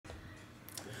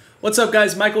What's up,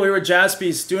 guys? Michael here with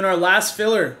Jaspys, doing our last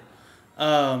filler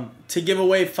to give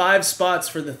away 5 spots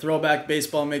for the Throwback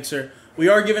Baseball Mixer. We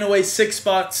are giving away 6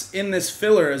 spots in this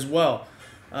filler as well.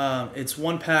 It's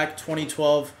 1-pack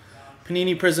 2012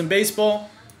 Panini PRIZM Baseball,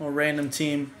 or random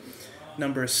team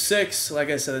number 6.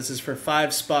 Like I said, this is for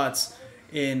 5 spots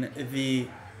in the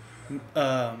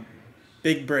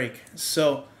big break.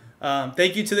 So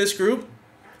thank you to this group.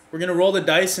 We're going to roll the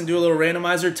dice and do a little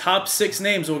randomizer. Top 6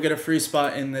 names will get a free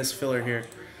spot in this filler here.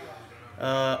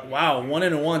 Wow, 1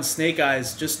 and a 1, Snake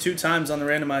Eyes, just 2 times on the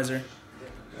randomizer.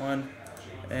 1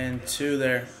 and 2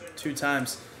 there, 2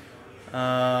 times.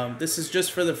 This is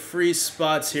just for the free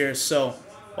spots here. So,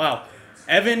 wow,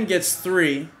 Evan gets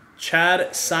 3,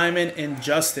 Chad, Simon, and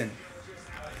Justin.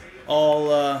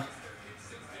 All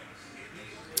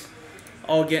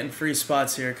getting free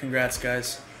spots here. Congrats,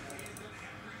 guys.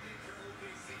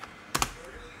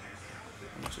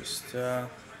 Just do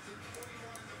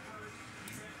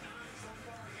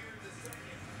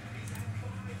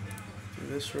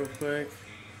this real quick.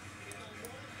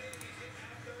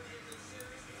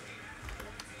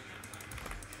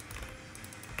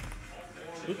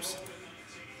 Oops.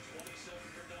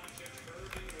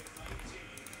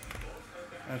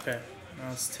 Okay, now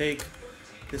let's take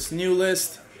this new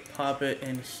list, pop it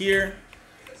in here.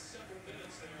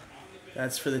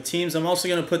 That's for the teams. I'm also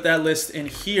going to put that list in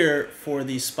here for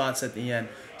the spots at the end.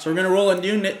 So we're going to roll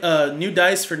a new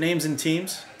dice for names and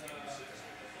teams.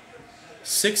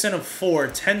 6 and a 4,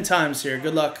 10 times here.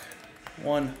 Good luck.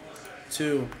 1,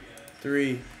 2,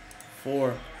 3,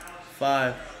 4,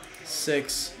 5,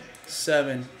 6,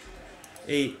 7,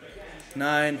 8,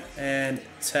 9, and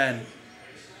 10.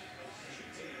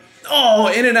 Oh,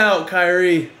 in and out,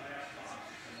 Kyrie.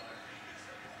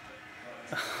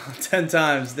 10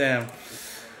 times, damn.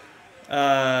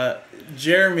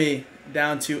 Jeremy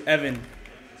down to Evan.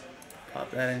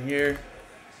 Pop that in here.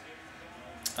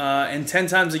 And 10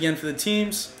 times again for the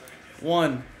teams.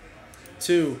 1,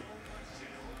 2,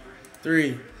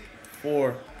 3,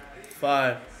 4,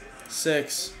 5,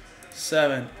 6,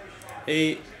 7,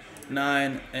 8,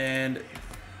 9, and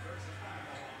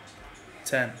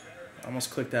 10.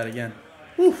 Almost clicked that again.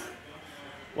 Whew.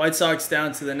 White Sox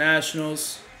down to the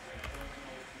Nationals.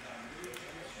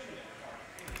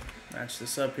 Match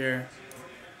this up here.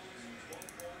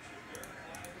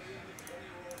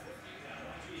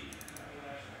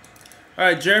 All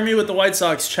right, Jeremy with the White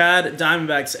Sox, Chad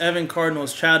Diamondbacks, Evan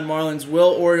Cardinals, Chad Marlins, Will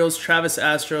Orioles, Travis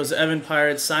Astros, Evan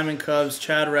Pirates, Simon Cubs,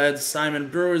 Chad Reds, Simon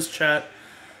Brewers, Chad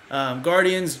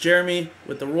Guardians, Jeremy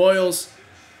with the Royals,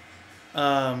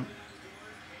 Chad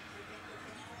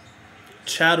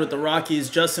with the Rockies,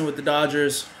 Justin with the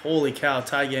Dodgers. Holy cow,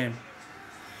 tie game.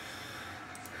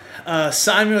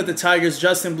 Simon with the Tigers,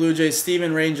 Justin Blue Jays,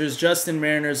 Steven Rangers, Justin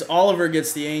Mariners, Oliver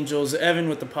gets the Angels, Evan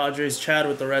with the Padres, Chad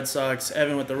with the Red Sox,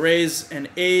 Evan with the Rays and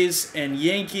A's and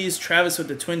Yankees, Travis with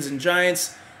the Twins and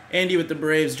Giants, Andy with the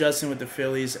Braves, Justin with the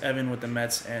Phillies, Evan with the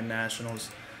Mets and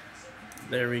Nationals.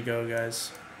 There we go,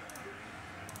 guys.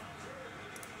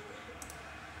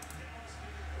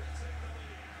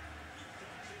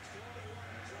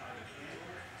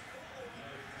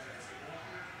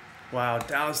 Wow,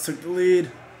 Dallas took the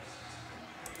lead.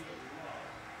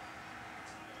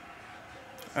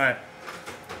 All right,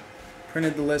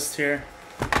 printed the list here.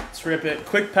 Let's rip it.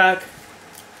 Quick pack.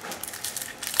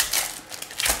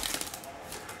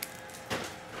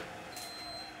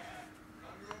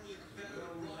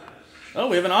 Oh,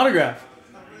 we have an autograph.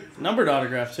 Numbered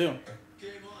autograph, too.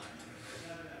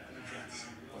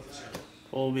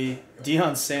 Colby,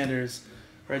 Deion Sanders,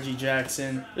 Reggie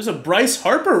Jackson. There's a Bryce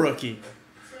Harper rookie.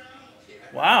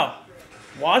 Wow.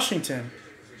 Washington.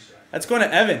 That's going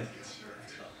to Evan.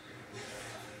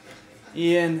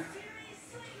 Ian.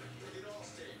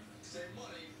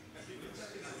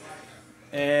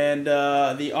 And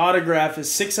the autograph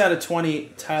is 6 out of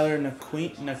 20, Tyler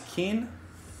Nakeen.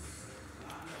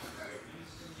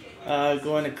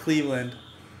 Going to Cleveland.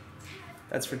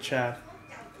 That's for Chad.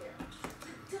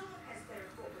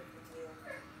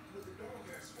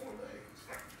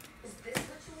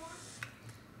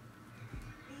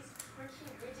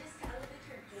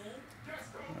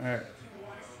 All right.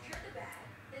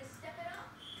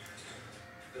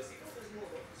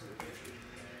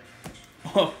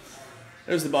 Oh,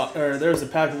 there's the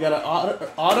pack. We got an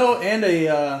auto and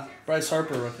a Bryce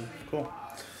Harper rookie. Cool.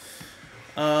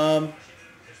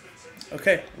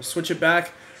 Okay, we'll switch it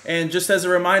back. And just as a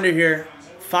reminder here,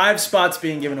 5 spots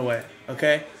being given away.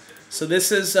 Okay, so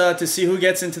this is to see who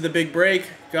gets into the big break.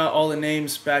 Got all the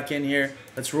names back in here.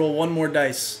 Let's roll one more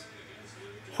dice.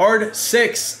 Hard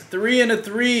 6, 3 and a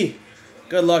 3.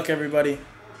 Good luck, everybody.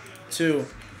 2,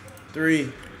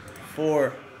 3,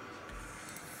 4,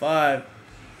 5,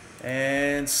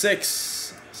 and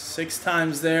 6. 6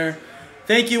 times there.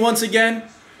 Thank you once again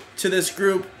to this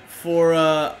group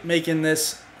for making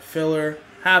this filler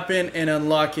happen and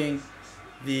unlocking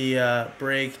the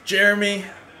break. Jeremy,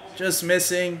 just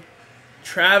missing.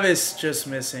 Travis, just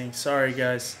missing. Sorry,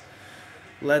 guys.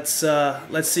 Let's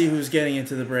see who's getting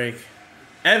into the break.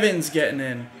 Evan's getting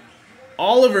in.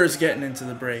 Oliver's getting into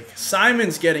the break.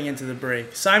 Simon's getting into the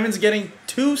break. Simon's getting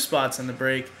 2 spots in the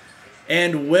break.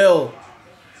 And Will,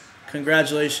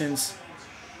 congratulations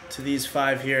to these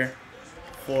 5 here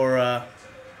for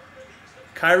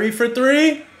Kyrie for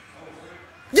 3.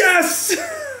 Yes!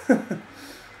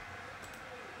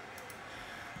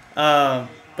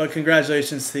 But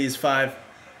congratulations to these 5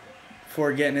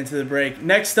 for getting into the break.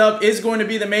 Next up is going to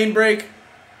be the main break.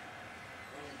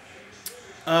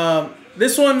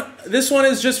 This one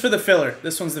is just for the filler.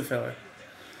 This one's the filler.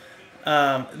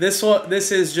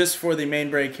 This is just for the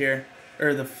main break here,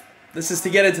 or this is to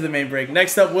get into the main break.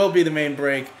 Next up will be the main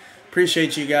break.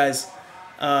 Appreciate you guys.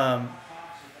 Yeah,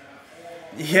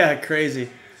 crazy.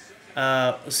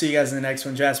 We'll see you guys in the next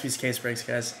one. Jaspy's case breaks,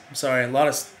 guys. I'm sorry, a lot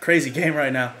of crazy game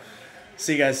right now.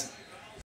 See you guys.